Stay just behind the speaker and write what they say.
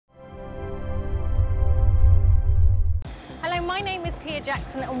Hello, my name is Pia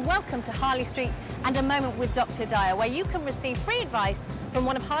Jackson and welcome to Harley Street and a moment with Dr Daya, where you can receive free advice from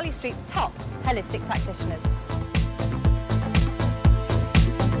one of Harley Street's top holistic practitioners.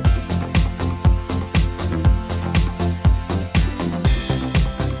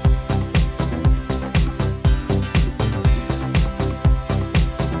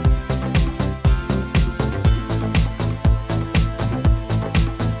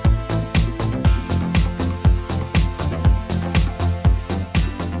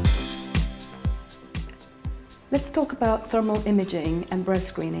 Let's talk about thermal imaging and breast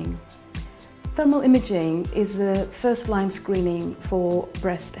screening. Thermal imaging is the first-line screening for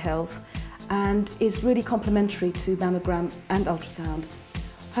breast health and is really complementary to mammogram and ultrasound.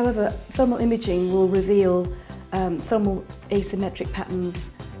 However, thermal imaging will reveal thermal asymmetric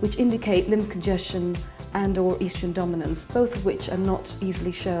patterns which indicate lymph congestion and/or estrogen dominance, both of which are not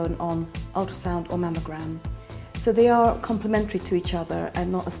easily shown on ultrasound or mammogram. So they are complementary to each other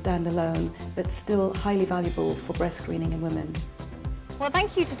and not a standalone, but still highly valuable for breast screening in women. Well,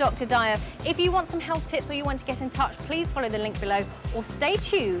 thank you to Dr Daya. If you want some health tips or you want to get in touch, please follow the link below or stay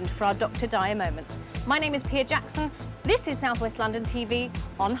tuned for our Dr Daya moments. My name is Pia Jackson. This is South West London TV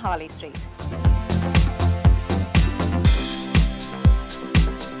on Harley Street.